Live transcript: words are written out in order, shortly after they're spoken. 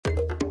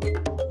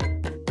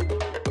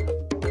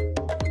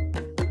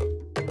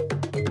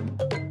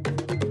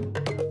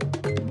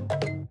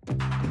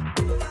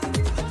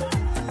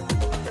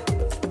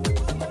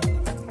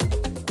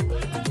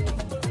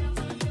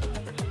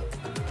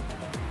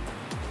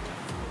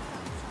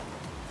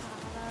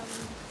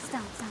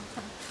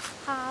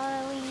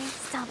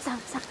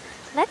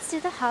let's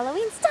do the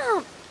Halloween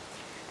stomp.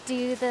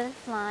 Do the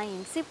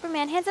flying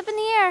Superman, hands up in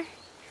the air.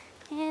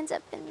 Hands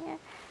up in the air.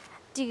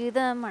 Do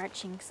the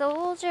marching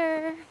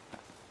soldier.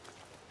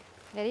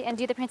 Ready? And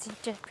do the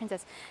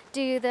princess.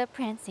 Do the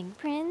prancing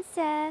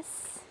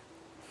princess.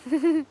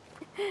 Do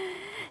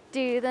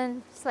the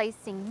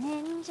slicing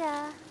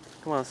ninja.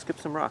 Come on, skip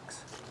some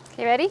rocks.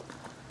 Okay, ready?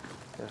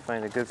 Gotta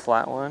find a good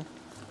flat one.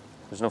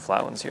 There's no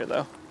flat ones here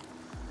though.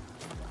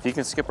 If you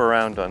can skip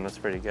around one, that's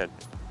pretty good.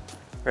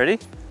 Ready?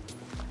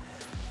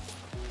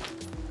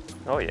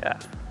 Oh yeah.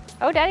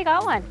 Oh, Daddy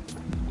got one.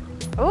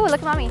 Oh, look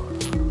at Mommy.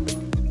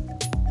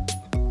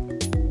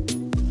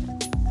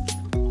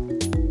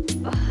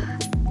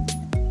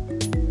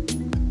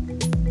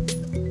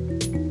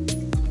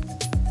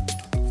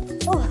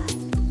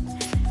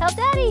 Help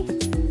Daddy!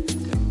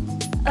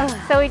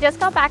 So we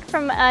just got back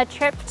from a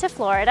trip to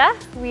Florida.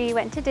 We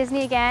went to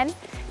Disney again.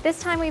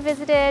 This time we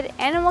visited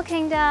Animal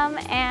Kingdom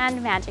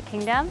and Magic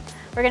Kingdom.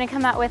 We're gonna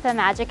come out with a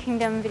Magic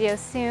Kingdom video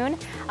soon,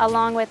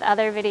 along with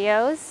other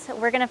videos.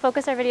 We're gonna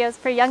focus our videos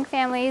for young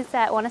families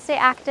that wanna stay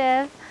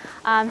active.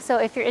 So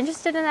if you're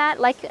interested in that,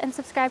 like and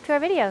subscribe to our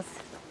videos.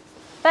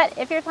 But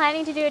if you're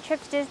planning to do a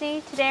trip to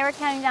Disney, today we're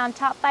counting down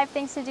top 5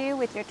 things to do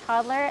with your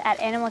toddler at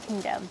Animal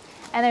Kingdom.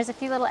 And there's a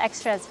few little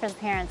extras for the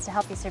parents to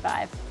help you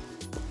survive.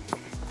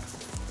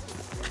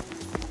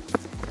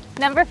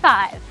 Number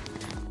 5.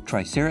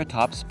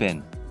 Triceratops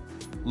Spin.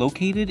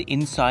 Located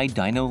inside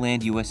Dino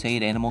Land USA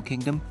at Animal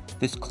Kingdom,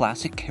 this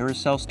classic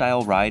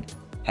carousel-style ride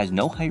has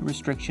no height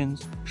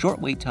restrictions, short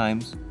wait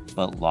times,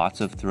 but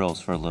lots of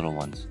thrills for little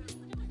ones.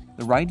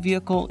 The ride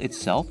vehicle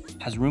itself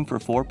has room for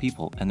 4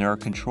 people, and there are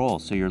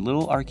controls so your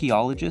little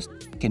archaeologist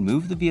can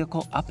move the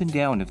vehicle up and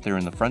down if they're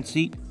in the front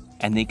seat,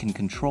 and they can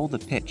control the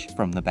pitch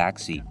from the back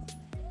seat.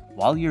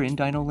 While you're in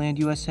Dino Land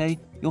USA,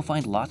 you'll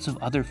find lots of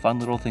other fun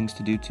little things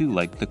to do too,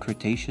 like the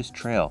Cretaceous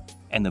Trail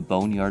and the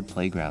Boneyard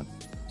Playground.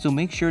 So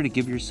make sure to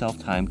give yourself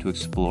time to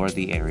explore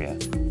the area.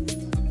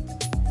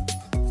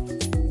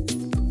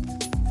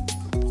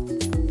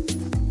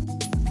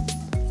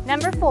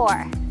 Number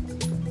 4.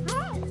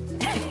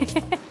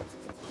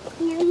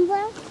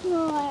 Number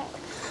 4.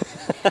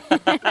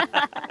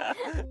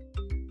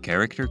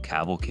 Character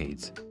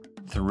cavalcades.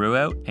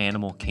 Throughout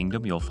Animal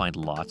Kingdom, you'll find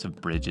lots of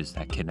bridges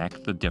that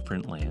connect the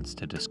different lands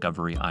to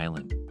Discovery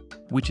Island,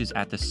 which is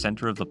at the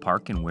center of the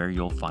park and where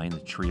you'll find the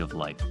Tree of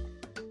Life.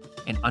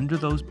 And under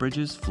those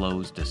bridges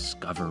flows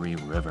Discovery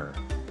River,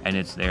 and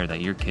it's there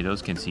that your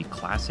kiddos can see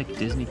classic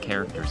Disney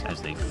characters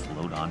as they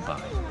float on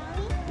by.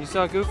 You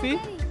saw Goofy?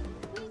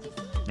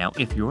 Now,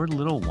 if your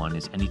little one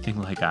is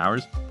anything like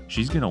ours,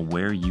 she's gonna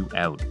wear you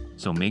out,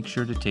 so make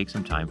sure to take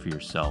some time for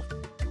yourself.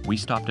 We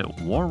stopped at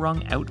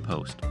Warung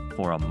Outpost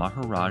for a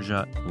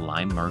Maharaja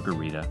lime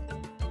margarita,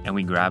 and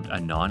we grabbed a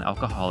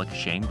non-alcoholic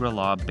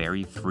Shangri-La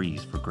berry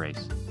freeze for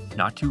Grace.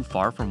 Not too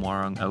far from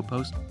Warung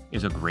Outpost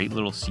is a great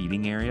little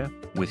seating area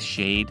with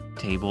shade,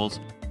 tables,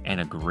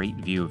 and a great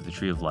view of the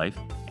Tree of Life,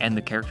 and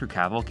the character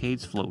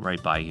cavalcades float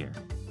right by here.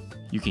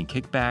 You can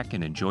kick back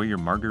and enjoy your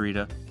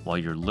margarita while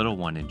your little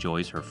one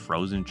enjoys her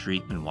frozen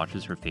treat and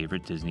watches her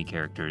favorite Disney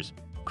characters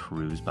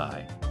cruise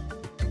by.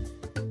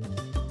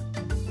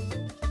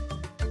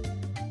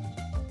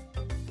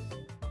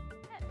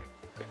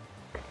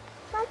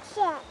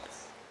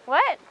 Chips.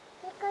 What?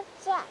 Pickle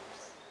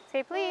chips.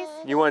 Say please.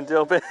 You want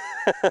dill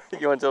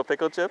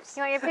pickle chips?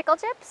 You want your pickle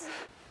chips?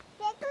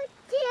 Pickle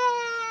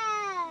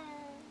chips.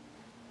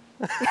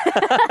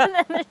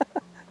 Number 3.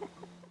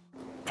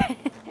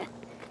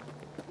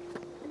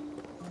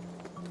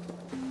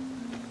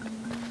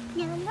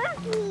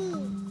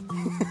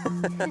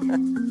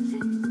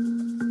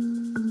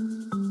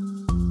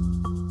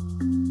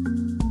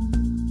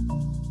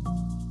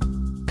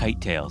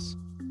 Kite Tails.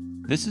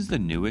 This is the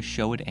newest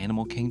show at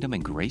Animal Kingdom,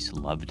 and Grace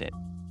loved it.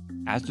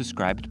 As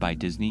described by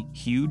Disney,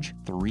 huge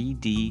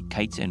 3D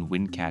kites and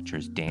wind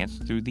catchers dance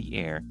through the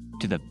air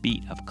to the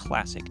beat of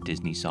classic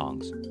Disney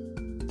songs.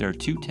 There are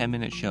 2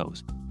 10-minute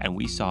shows, and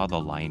we saw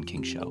the Lion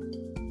King show.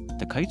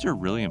 The kites are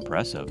really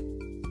impressive,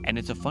 and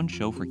it's a fun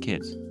show for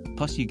kids.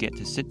 Plus, you get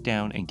to sit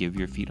down and give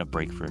your feet a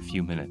break for a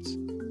few minutes.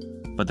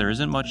 But there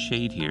isn't much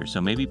shade here,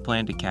 so maybe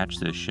plan to catch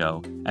this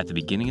show at the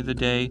beginning of the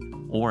day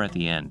or at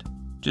the end.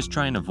 Just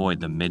try and avoid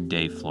the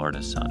midday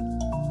Florida sun.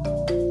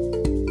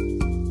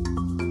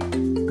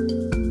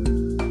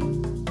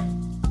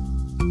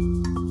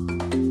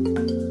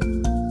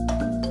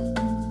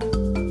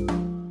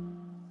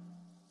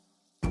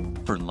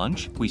 For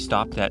lunch, we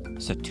stopped at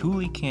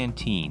Satuli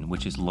Canteen,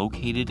 which is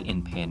located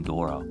in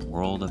Pandora,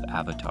 World of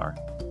Avatar.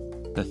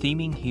 The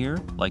theming here,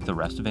 like the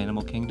rest of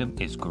Animal Kingdom,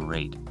 is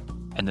great,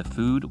 and the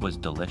food was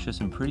delicious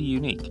and pretty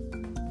unique.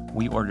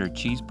 We ordered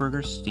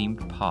cheeseburger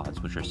steamed pods,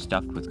 which are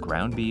stuffed with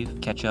ground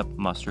beef, ketchup,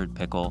 mustard,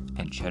 pickle,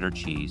 and cheddar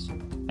cheese,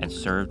 and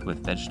served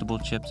with vegetable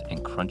chips and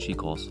crunchy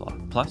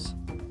coleslaw. Plus,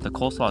 the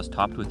coleslaw is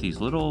topped with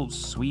these little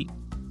sweet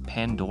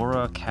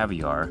Pandora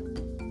caviar.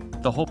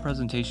 The whole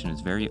presentation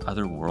is very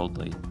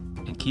otherworldly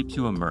and keeps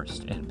you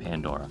immersed in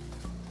Pandora.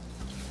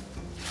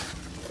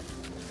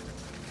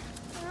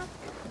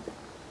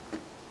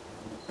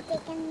 They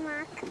can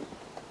walk.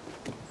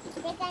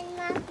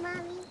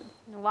 Mommy.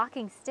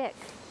 Walking stick.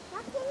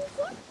 Walking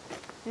stick.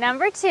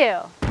 Number 2.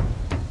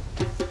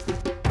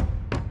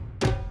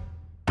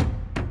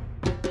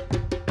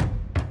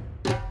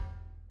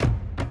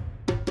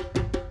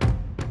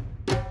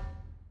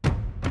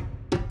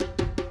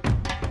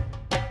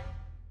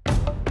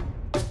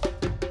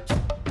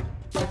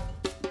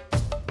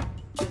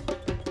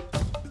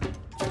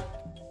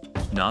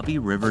 Navi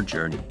River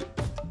Journey.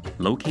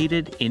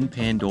 Located in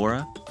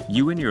Pandora,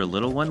 you and your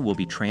little one will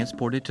be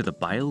transported to the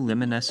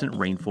bioluminescent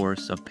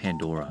rainforests of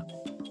Pandora.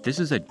 This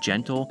is a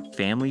gentle,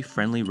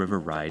 family-friendly river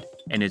ride,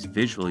 and it's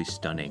visually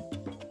stunning.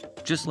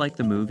 Just like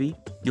the movie,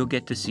 you'll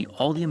get to see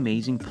all the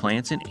amazing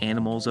plants and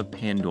animals of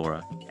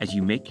Pandora as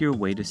you make your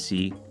way to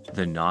see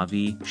the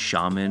Navi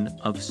Shaman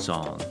of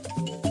Song.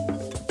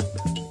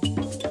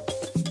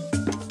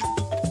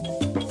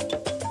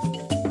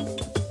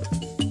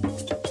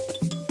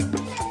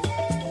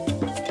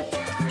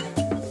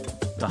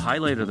 The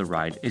highlight of the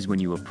ride is when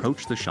you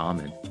approach the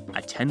shaman,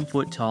 a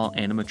 10-foot tall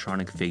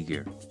animatronic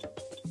figure.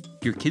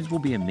 Your kids will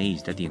be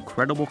amazed at the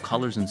incredible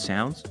colors and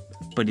sounds,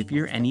 but if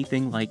you're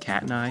anything like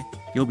Kat and I,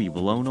 you'll be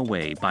blown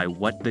away by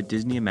what the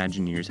Disney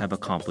Imagineers have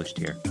accomplished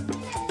here.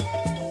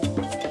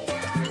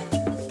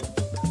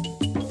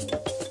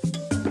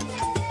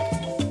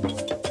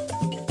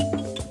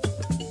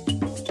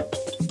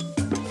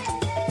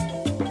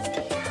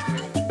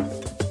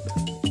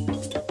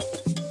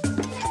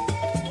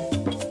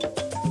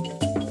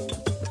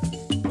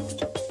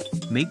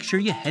 Make sure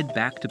you head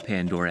back to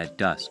Pandora at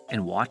dusk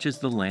and watch as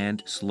the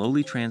land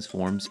slowly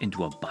transforms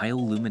into a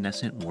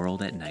bioluminescent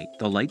world at night.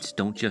 The lights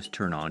don't just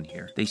turn on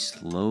here. They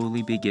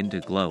slowly begin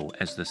to glow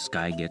as the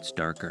sky gets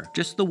darker,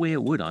 just the way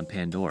it would on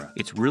Pandora.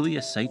 It's really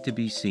a sight to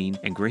be seen,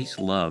 and Grace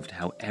loved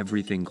how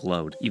everything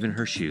glowed, even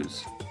her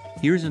shoes.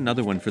 Here's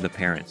another one for the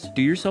parents.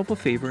 Do yourself a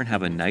favor and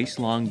have a nice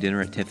long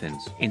dinner at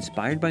Tiffin's.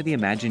 Inspired by the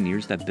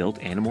Imagineers that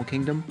built Animal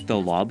Kingdom, the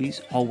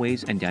lobbies,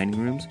 hallways, and dining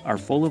rooms are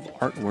full of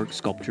artwork,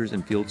 sculptures,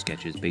 and field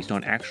sketches based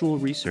on actual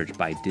research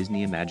by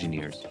Disney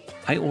Imagineers.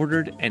 I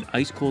ordered an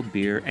ice-cold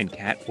beer and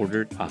Kat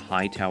ordered a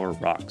High Tower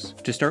Rocks.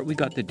 To start, we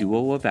got the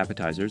duo of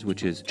appetizers,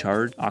 which is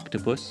charred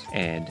octopus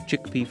and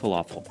chickpea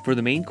falafel. For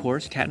the main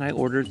course, Kat and I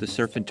ordered the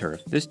surf and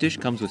turf. This dish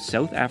comes with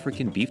South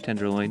African beef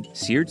tenderloin,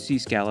 seared sea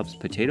scallops,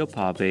 potato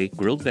pave,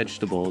 grilled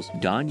vegetables,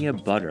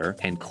 Danya butter,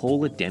 and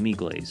cola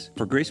demi-glaze.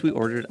 For Grace, we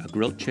ordered a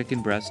grilled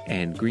chicken breast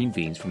and green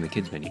beans from the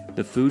kids menu.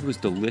 The food was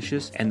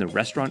delicious and the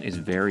restaurant is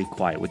very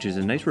quiet, which is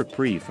a nice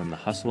reprieve from the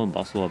hustle and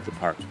bustle of the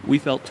park. We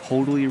felt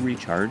totally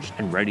recharged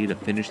and ready to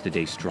finish the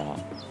day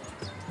strong.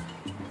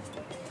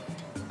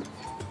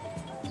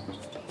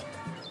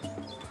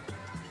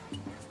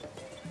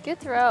 Good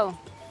throw.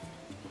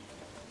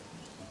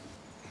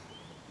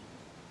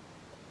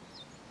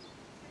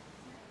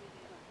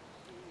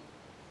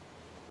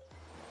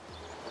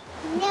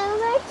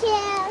 Number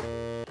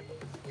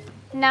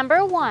 2.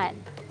 Number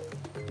 1.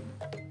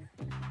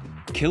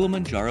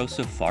 Kilimanjaro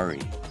Safari.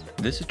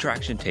 This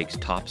attraction takes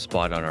top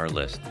spot on our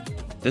list.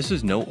 This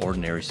is no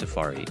ordinary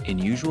safari. In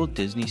usual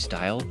Disney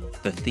style,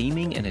 the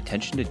theming and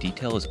attention to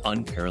detail is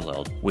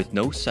unparalleled. With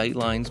no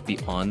sightlines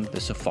beyond the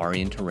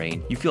safari and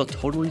terrain, you feel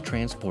totally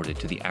transported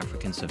to the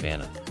African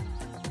savanna.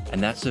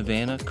 And that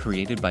savanna,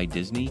 created by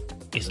Disney,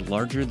 is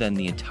larger than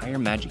the entire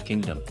Magic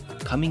Kingdom,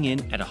 coming in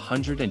at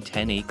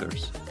 110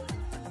 acres.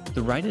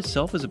 The ride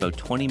itself is about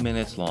 20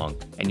 minutes long,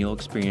 and you'll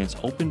experience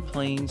open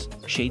plains,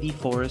 shady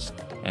forests,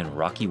 and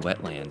rocky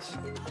wetlands.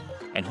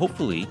 And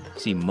hopefully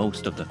see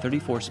most of the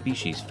 34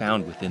 species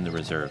found within the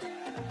reserve.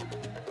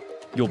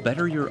 You'll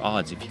better your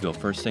odds if you go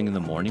first thing in the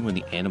morning when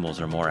the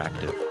animals are more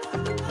active.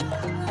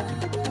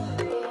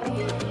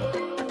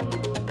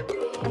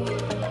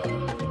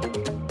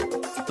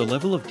 The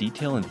level of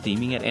detail and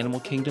theming at Animal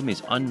Kingdom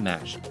is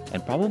unmatched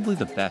and probably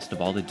the best of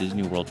all the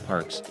Disney World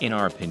parks, in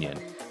our opinion.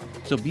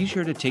 So be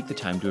sure to take the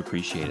time to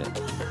appreciate it.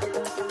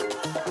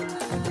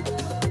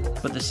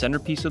 But the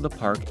centerpiece of the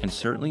park, and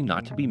certainly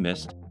not to be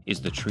missed, is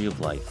the Tree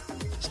of Life.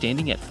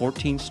 Standing at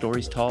 14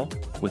 stories tall,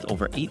 with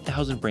over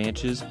 8,000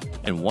 branches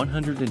and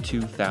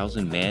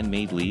 102,000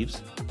 man-made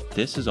leaves,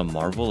 this is a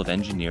marvel of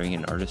engineering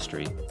and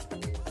artistry.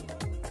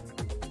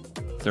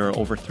 There are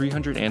over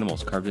 300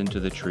 animals carved into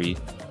the tree,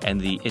 and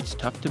the It's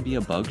Tough to Be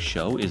a Bug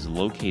show is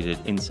located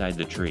inside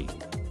the tree.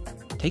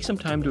 Take some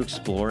time to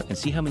explore and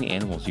see how many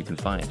animals you can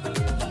find.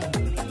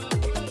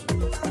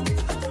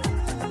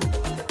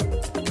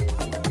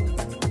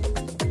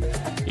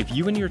 If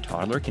you and your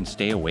toddler can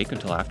stay awake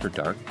until after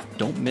dark,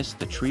 don't miss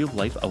the Tree of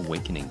Life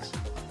Awakenings.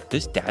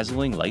 This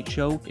dazzling light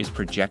show is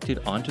projected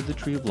onto the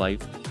Tree of Life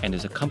and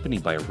is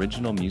accompanied by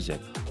original music.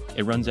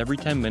 It runs every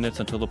 10 minutes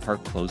until the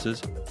park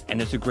closes,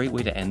 and it's a great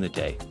way to end the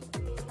day.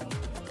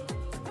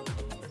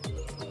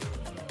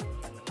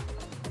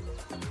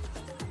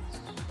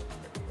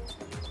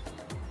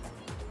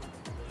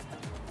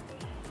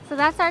 So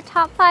that's our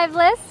top 5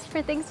 list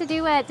for things to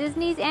do at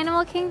Disney's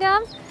Animal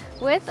Kingdom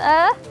with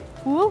a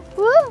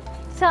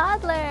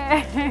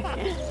toddler.